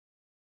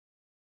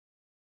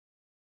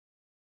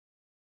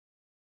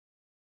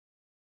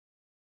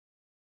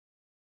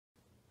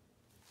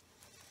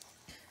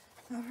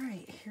All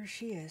right, here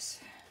she is,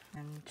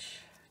 and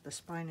the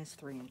spine is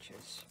 3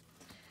 inches.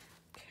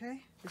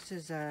 Okay, this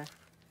is a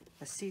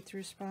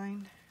see-through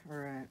spine,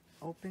 or an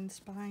open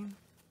spine,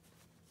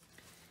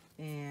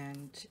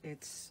 and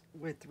it's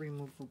with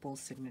removable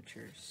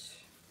signatures.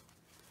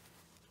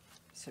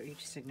 So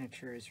each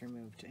signature is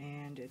removed,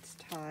 and it's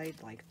tied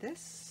like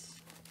this,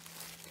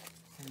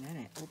 and then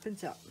it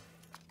opens up.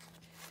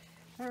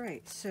 All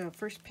right, so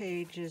first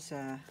page is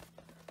a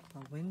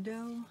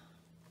window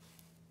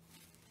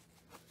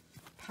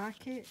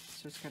pocket,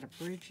 so it's got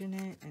a bridge in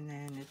it, and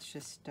then it's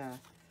just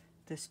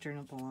this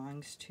journal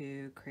belongs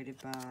to, created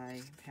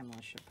by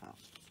Pamela Chappelle.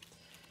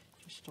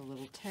 Just a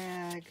little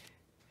tag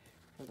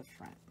for the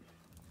front.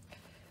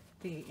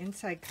 The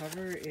inside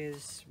cover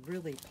is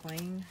really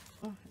plain.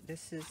 Oh,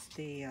 this is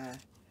the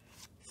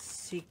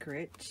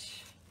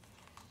secret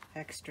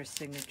extra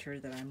signature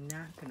that I'm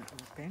not going to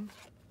open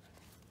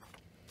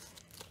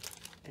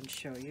and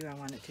show you. I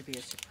want it to be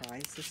a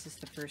surprise. This is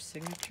the first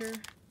signature.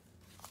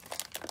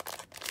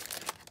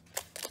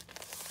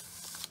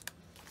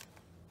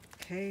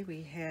 Okay,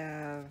 we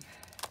have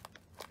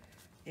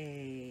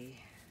a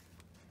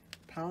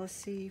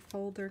policy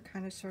folder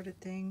kind of sort of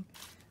thing.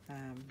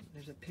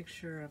 There's a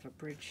picture of a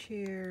bridge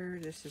here.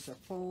 This is a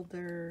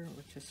folder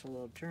with just a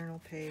little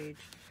journal page.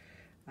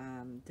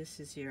 This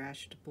is your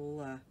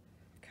Ashtabula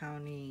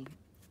County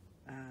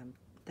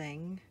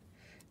thing.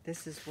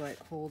 This is what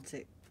holds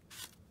it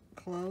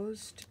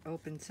closed,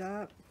 opens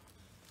up.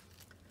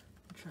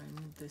 I'll try and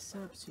move this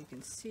up so you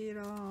can see it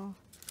all.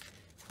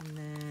 And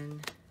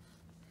then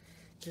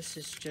this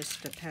is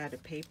just a pad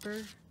of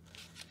paper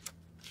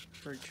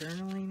for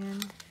journaling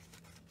in.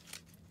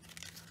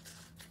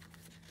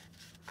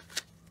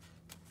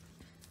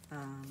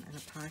 And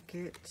a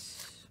pocket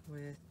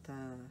with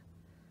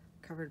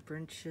covered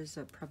branches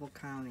of Preble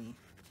County.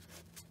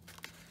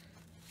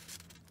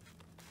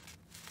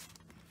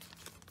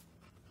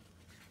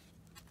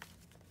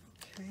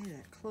 Okay,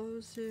 that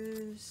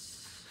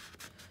closes.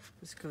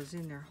 This goes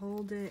in there,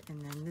 hold it,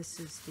 and then this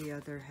is the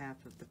other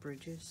half of the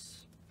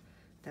bridges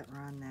that were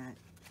on that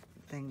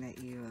thing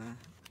that you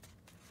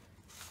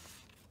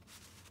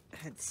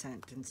had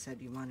sent and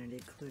said you wanted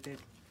included.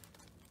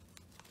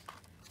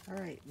 All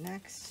right,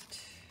 next.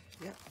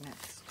 Yep,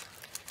 next.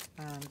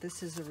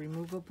 This is a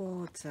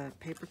removable, it's a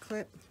paper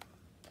clip.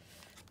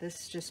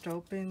 This just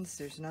opens,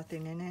 there's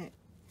nothing in it.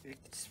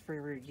 It's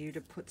for you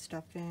to put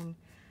stuff in.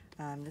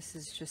 This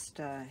is just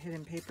a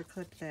hidden paper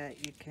clip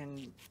that you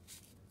can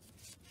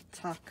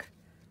tuck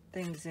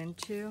things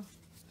into.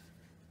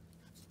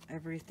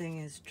 Everything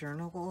is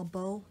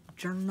journalable.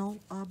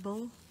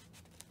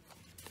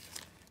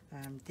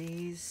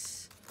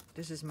 This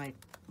is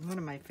one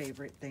of my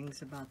favorite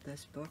things about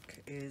this book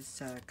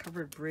is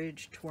covered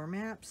bridge tour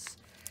maps.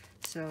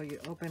 So you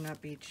open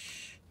up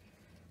each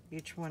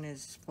one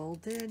is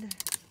folded.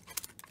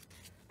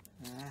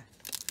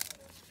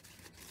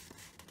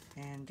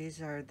 And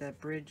these are the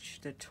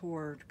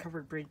tour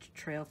covered bridge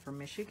trail for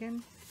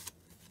Michigan.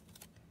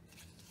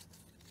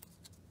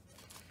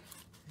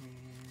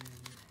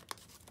 And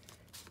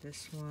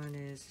this one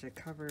is the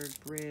covered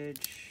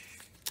bridge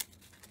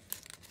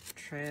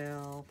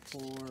trail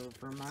for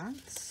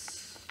Vermont.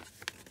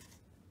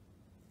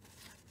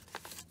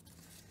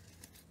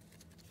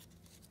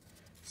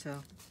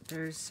 So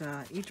there's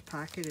each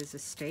pocket is a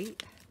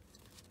state.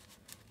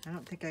 I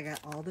don't think I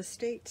got all the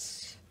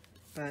states,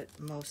 but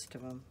most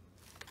of them,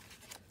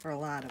 or a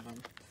lot of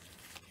them.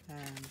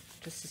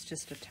 This is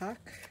just a tuck.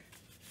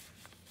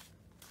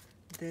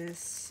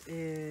 This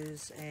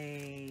is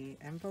a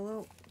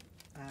envelope.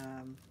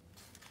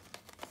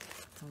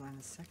 Hold on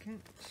a second.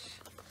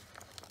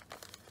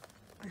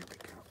 There we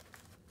go.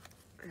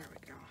 There we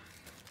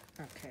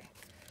go. Okay.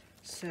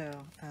 So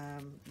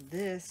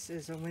this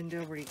is a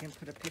window where you can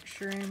put a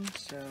picture in.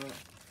 So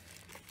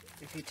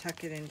if you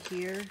tuck it in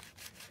here,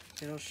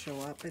 it'll show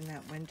up in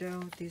that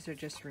window. These are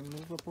just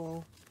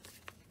removable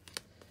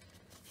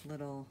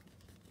little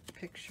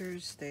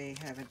pictures. They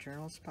have a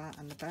journal spot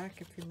on the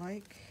back if you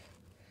like.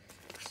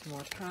 Some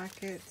more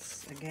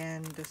pockets.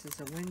 Again, this is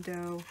a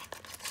window,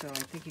 so I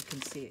think you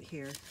can see it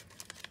here.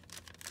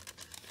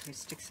 If you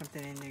stick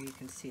something in there, you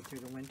can see through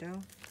the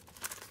window.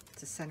 It's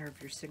the center of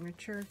your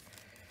signature.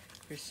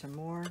 Here's some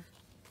more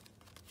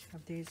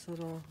of these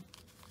little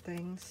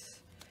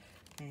things.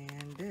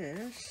 And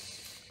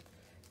this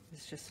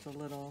is just a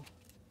little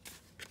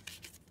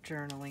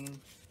journaling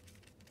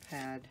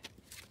pad.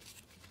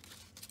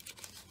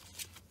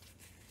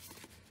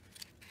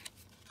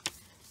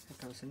 That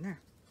goes in there.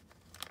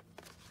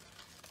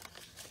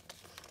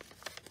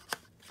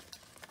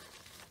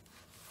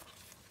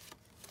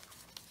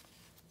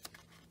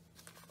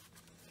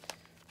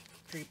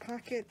 Three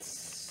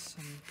pockets.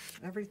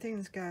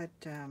 Everything's got,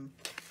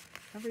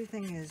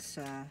 everything is,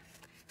 I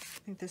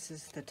think this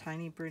is the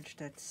tiny bridge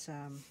that's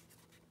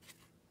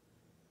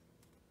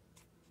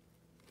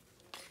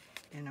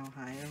in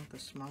Ohio, the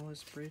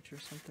smallest bridge or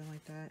something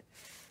like that.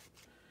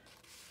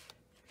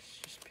 There's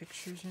just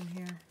pictures in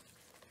here.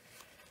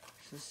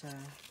 This is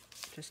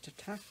just a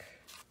tuck.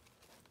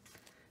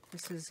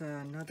 This is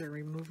another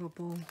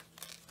removable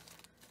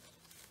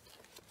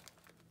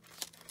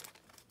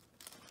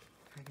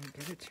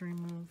it to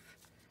remove.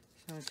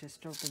 So it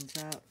just opens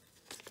up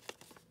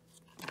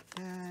like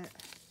that.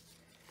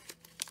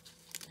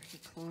 There's a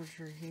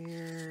closure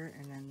here,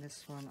 and then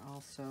this one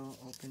also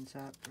opens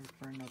up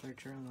for another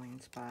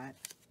journaling spot.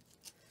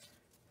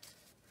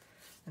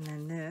 And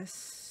then this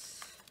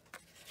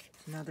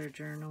is another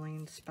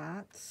journaling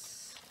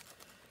spots.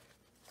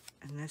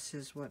 And this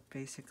is what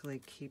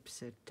basically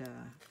keeps it,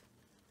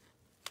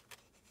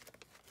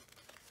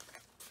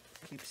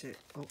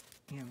 oh,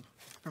 you know,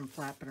 from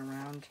flapping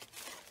around.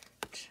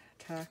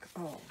 Tuck.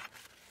 Oh,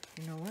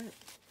 you know what?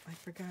 I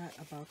forgot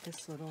about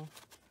this little,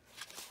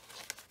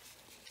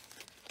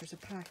 there's a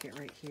pocket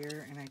right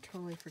here, and I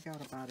totally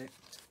forgot about it.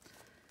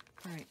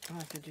 Alright, I'll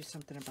have to do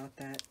something about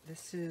that.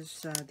 This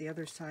is the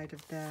other side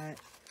of that.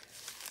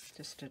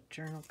 Just a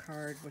journal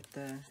card with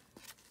the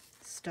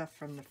stuff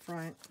from the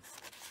front.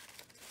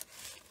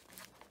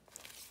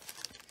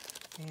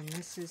 And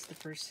this is the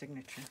first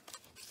signature.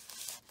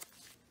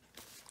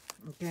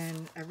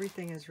 Again,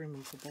 everything is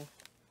removable.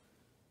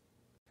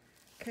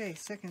 Okay,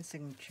 second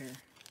signature.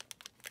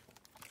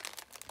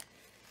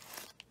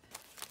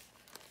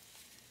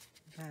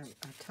 Got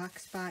a tuck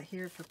spot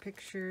here for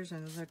pictures,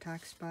 another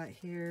tuck spot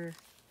here.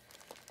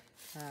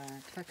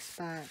 Tuck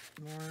spot,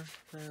 more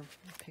for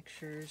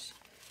pictures.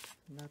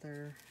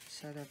 Another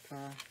set of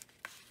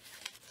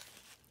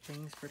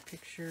things for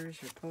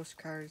pictures or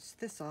postcards.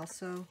 This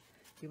also,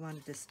 if you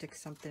wanted to stick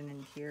something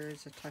in here,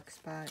 is a tuck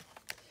spot.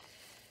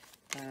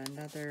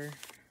 Another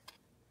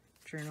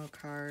journal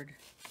card,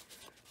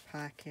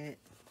 pocket.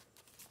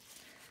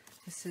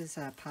 This is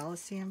a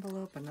policy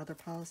envelope, another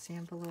policy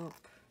envelope.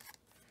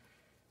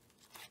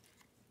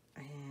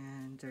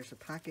 And there's a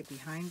pocket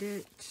behind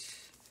it.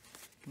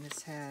 And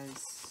this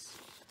has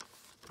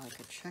like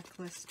a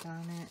checklist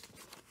on it.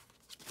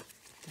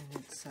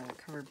 And it's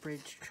covered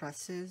bridge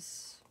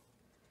trusses.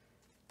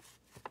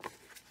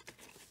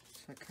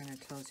 So it kind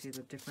of tells you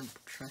the different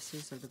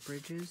trusses of the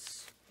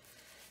bridges.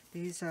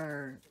 These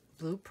are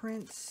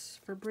blueprints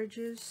for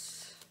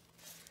bridges.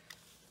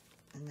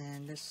 And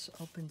then this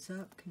opens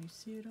up. Can you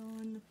see it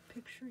all in the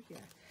picture? Yeah.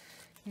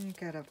 And you've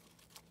got a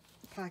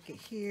pocket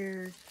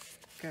here,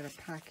 got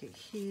a pocket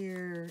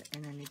here,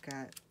 and then you've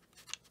got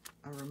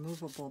a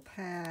removable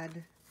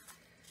pad.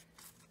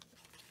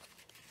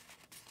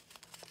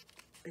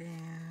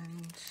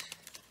 And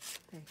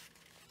hey,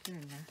 get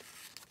in there.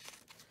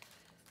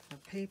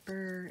 A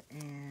paper,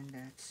 and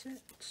that's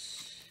it.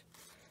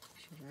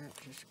 So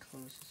that just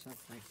closes up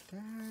like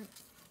that.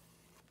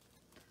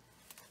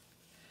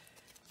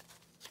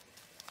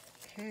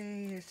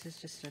 Okay, this is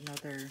just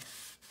another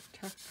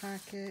tuck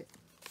pocket,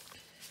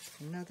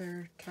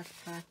 another tuck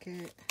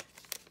pocket.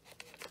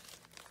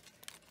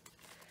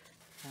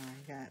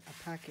 I got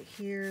a pocket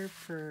here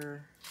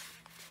for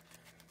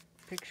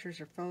pictures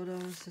or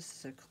photos. This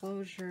is a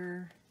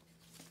closure.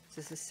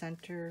 This is the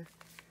center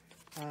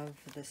of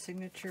the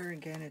signature.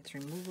 Again, it's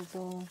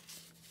removable.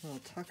 Little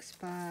tuck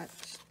spot.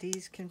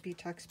 These can be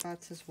tuck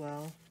spots as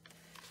well.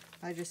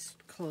 I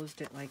just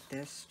closed it like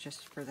this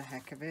just for the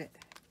heck of it,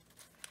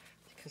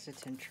 because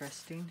it's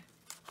interesting.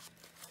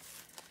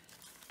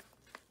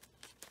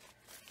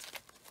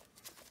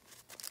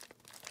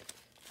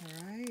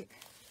 Alright,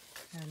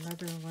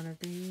 another one of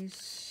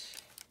these.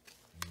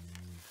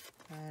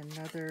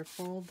 Another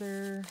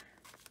folder.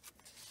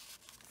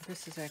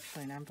 This is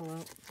actually an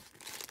envelope.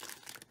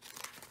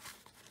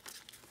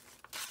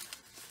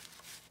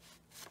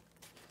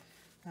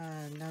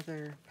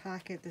 Another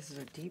pocket. This is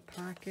a deep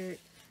pocket.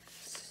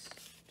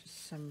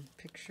 Just some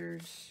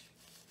pictures.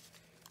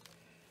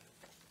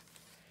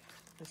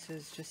 This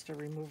is just a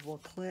removable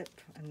clip,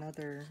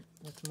 another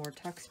with more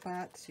tuck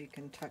spots, so you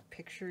can tuck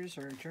pictures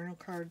or journal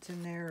cards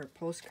in there or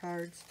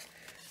postcards.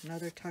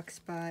 Another tuck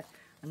spot,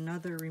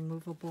 another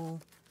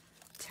removable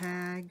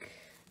tag,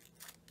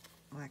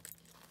 like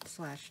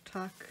slash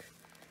tuck.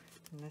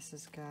 And this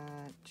has got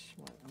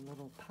what, a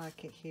little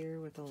pocket here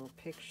with a little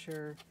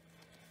picture,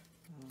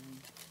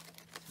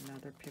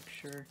 another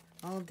picture.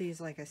 All of these,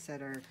 like I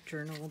said, are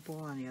journalable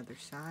on the other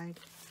side.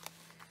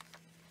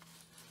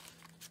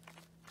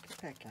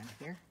 Back on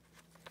here.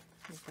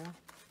 There you go.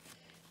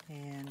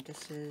 And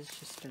this is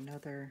just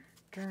another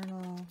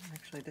journal.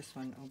 Actually, this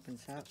one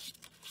opens up.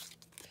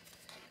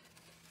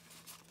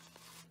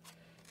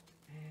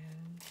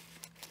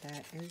 And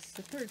that is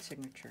the third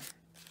signature.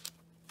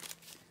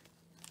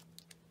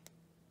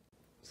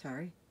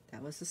 Sorry,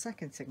 that was the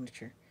second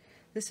signature.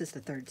 This is the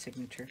third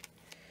signature.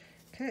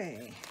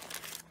 Okay.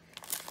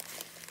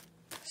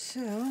 So,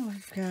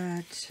 we've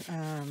got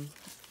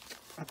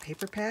a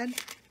paper pad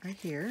right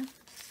here.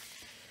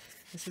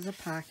 This is a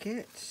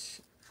pocket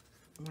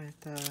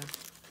with a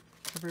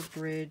covered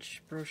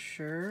bridge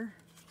brochure,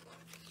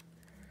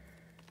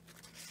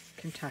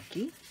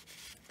 Kentucky.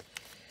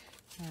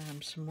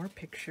 Some more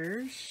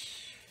pictures.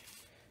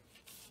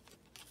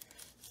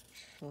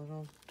 Just a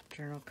little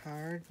journal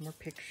card, more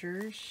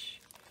pictures.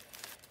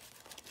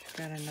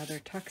 Got another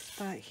tuck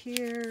spot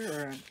here,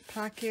 or a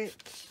pocket.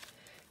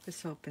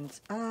 This opens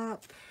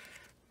up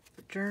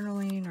for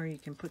journaling, or you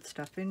can put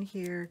stuff in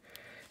here.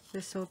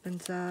 This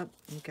opens up,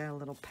 you've got a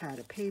little pad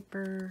of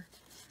paper,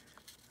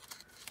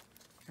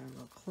 got a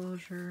little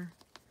closure.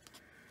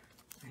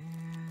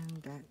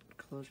 And that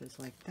closes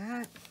like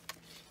that.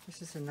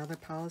 This is another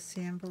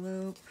policy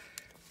envelope.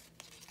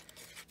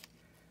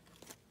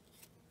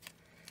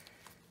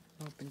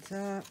 Opens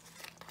up.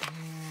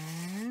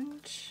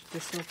 And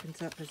this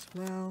opens up as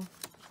well.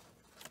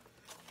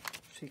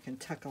 So you can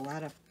tuck a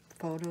lot of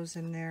photos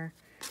in there.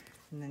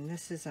 And then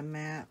this is a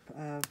map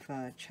of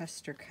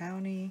Chester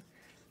County.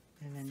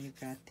 And then you've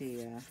got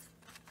the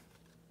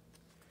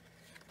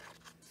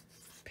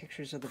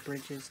pictures of the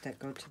bridges that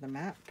go to the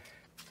map.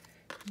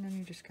 And then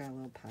you just got a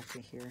little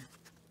pocket here.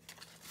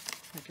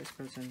 That just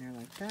goes in there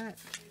like that.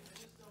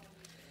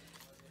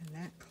 And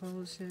that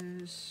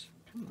closes.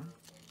 Come on.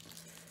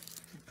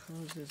 It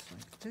closes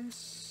like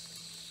this.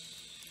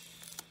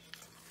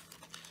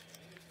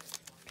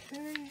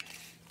 Okay.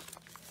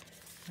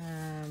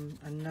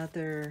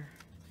 Another.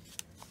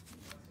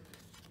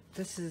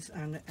 This is,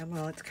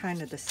 well, it's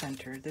kind of the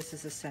center. This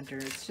is the center.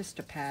 It's just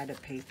a pad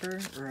of paper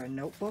or a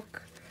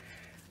notebook.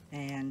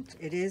 And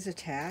it is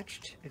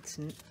attached. It's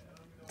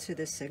to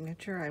the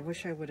signature. I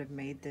wish I would have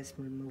made this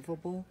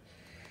removable.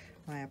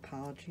 My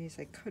apologies.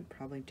 I could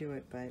probably do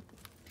it, but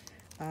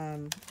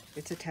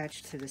it's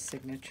attached to the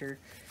signature.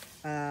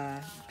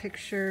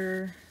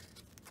 Picture,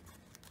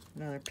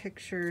 another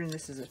picture, and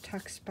this is a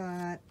tuck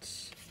spot.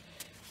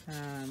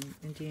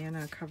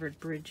 Indiana covered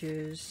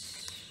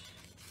bridges,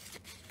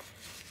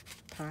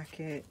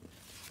 pocket,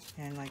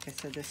 and like I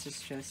said, this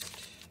is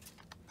just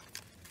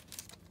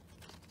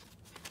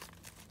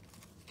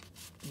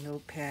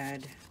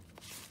notepad.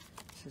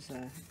 This is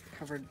a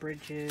covered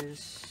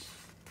bridges.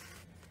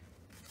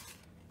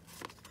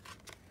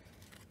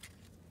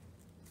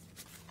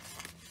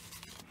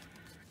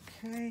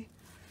 Okay,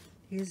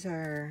 these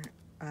are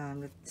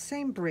the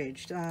same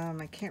bridge.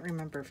 I can't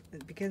remember.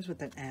 It begins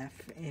with an F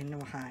in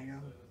Ohio.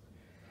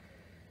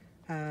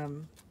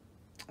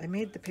 I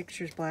made the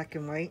pictures black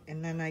and white,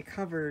 and then I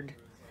colored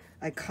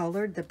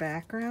the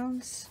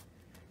backgrounds.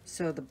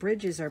 So the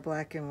bridges are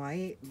black and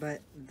white,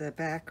 but the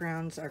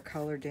backgrounds are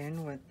colored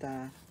in with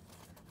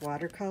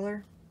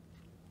watercolor.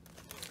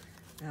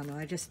 I don't know,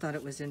 I just thought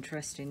it was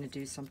interesting to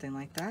do something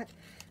like that.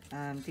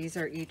 These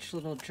are each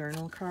little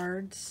journal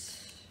cards.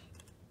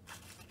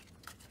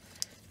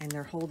 And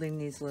they're holding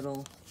these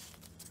little,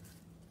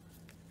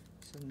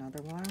 there's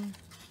another one.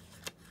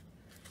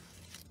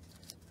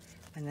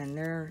 And then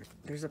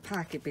there's a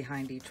pocket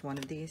behind each one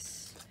of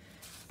these.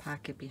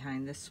 Pocket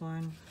behind this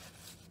one.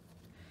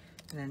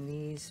 And then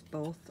these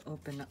both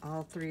open,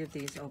 all three of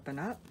these open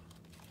up.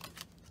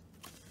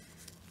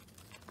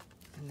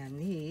 And then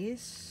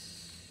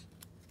these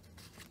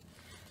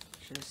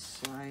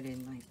just slide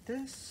in like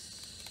this.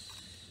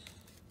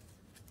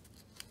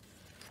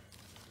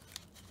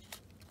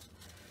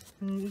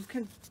 And you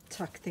can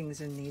tuck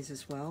things in these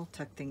as well.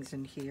 Tuck things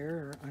in here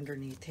or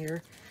underneath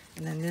here.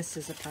 And then this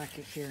is a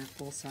pocket here,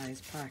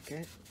 full-size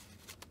pocket.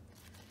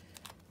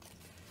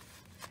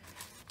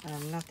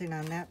 Nothing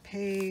on that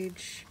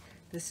page.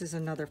 This is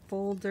another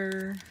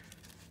folder.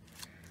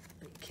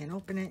 You can't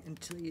open it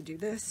until you do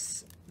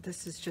this.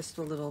 This is just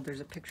a little,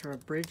 there's a picture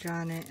of a bridge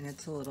on it, and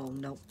it's a little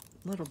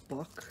little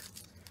book.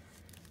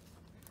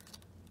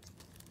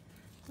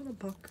 Little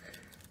book.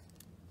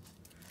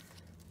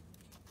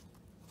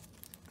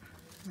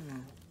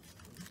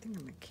 I think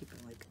I'm gonna keep it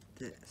like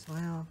this.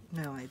 Well,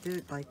 no, I did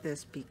it like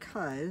this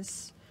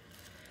because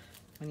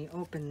when you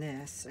open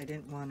this, I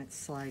didn't want it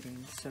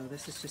sliding. So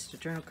this is just a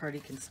journal card.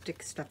 You can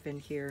stick stuff in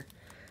here.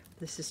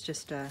 This is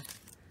just a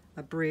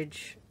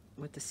bridge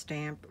with the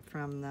stamp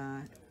from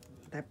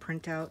that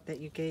printout that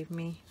you gave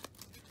me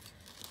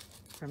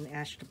from the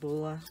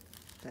Ashtabula.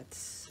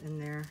 That's in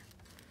there.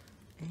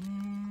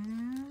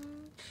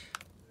 And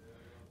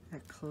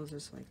that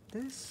closes like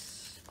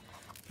this.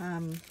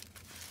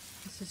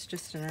 This is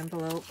just an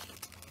envelope.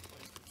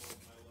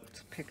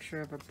 It's a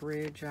picture of a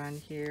bridge on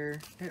here.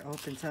 It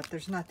opens up.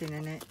 There's nothing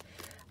in it.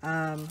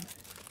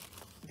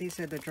 These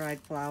are the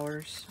dried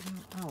flowers.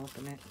 I'll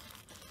open it.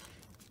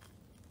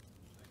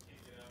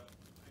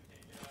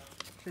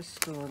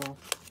 Just a little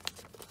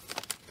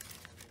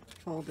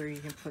folder you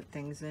can put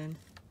things in.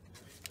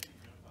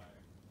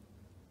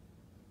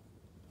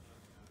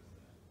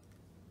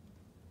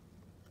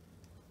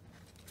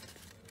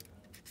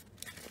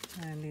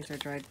 And these are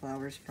dried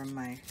flowers from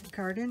my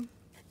garden.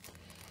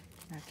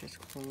 That just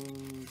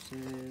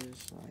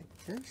closes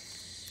like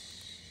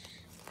this.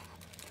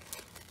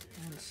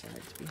 And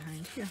slides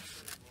behind here.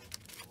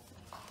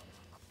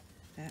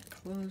 That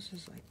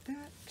closes like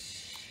that.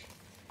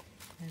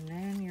 And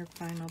then your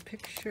final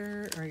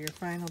picture, or your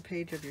final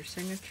page of your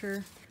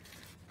signature.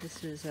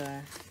 This is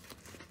a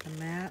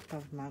map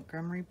of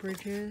Montgomery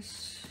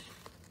bridges.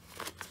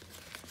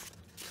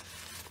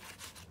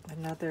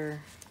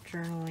 Another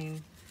journaling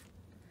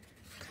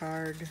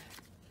card.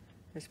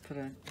 Just put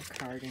a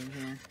card in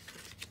here.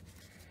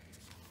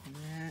 And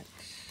that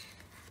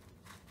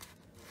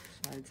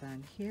slides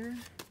on here.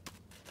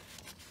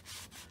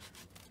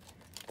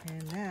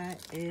 And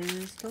that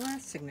is the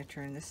last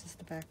signature, and this is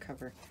the back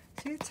cover.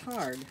 See, it's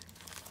hard,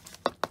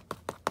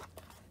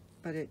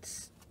 but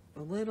it's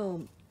a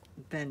little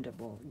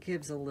bendable. It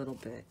gives a little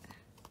bit.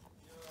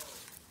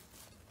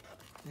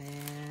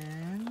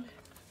 And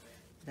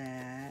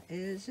that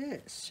is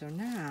it. So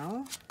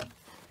now,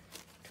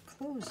 to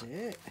close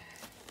it,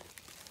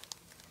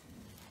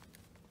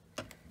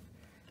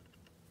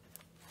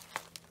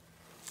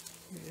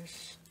 you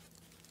just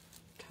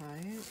tie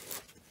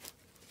it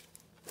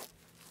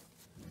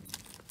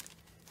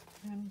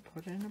and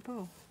put it in a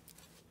bow.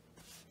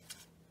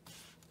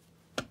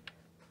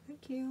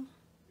 Thank you.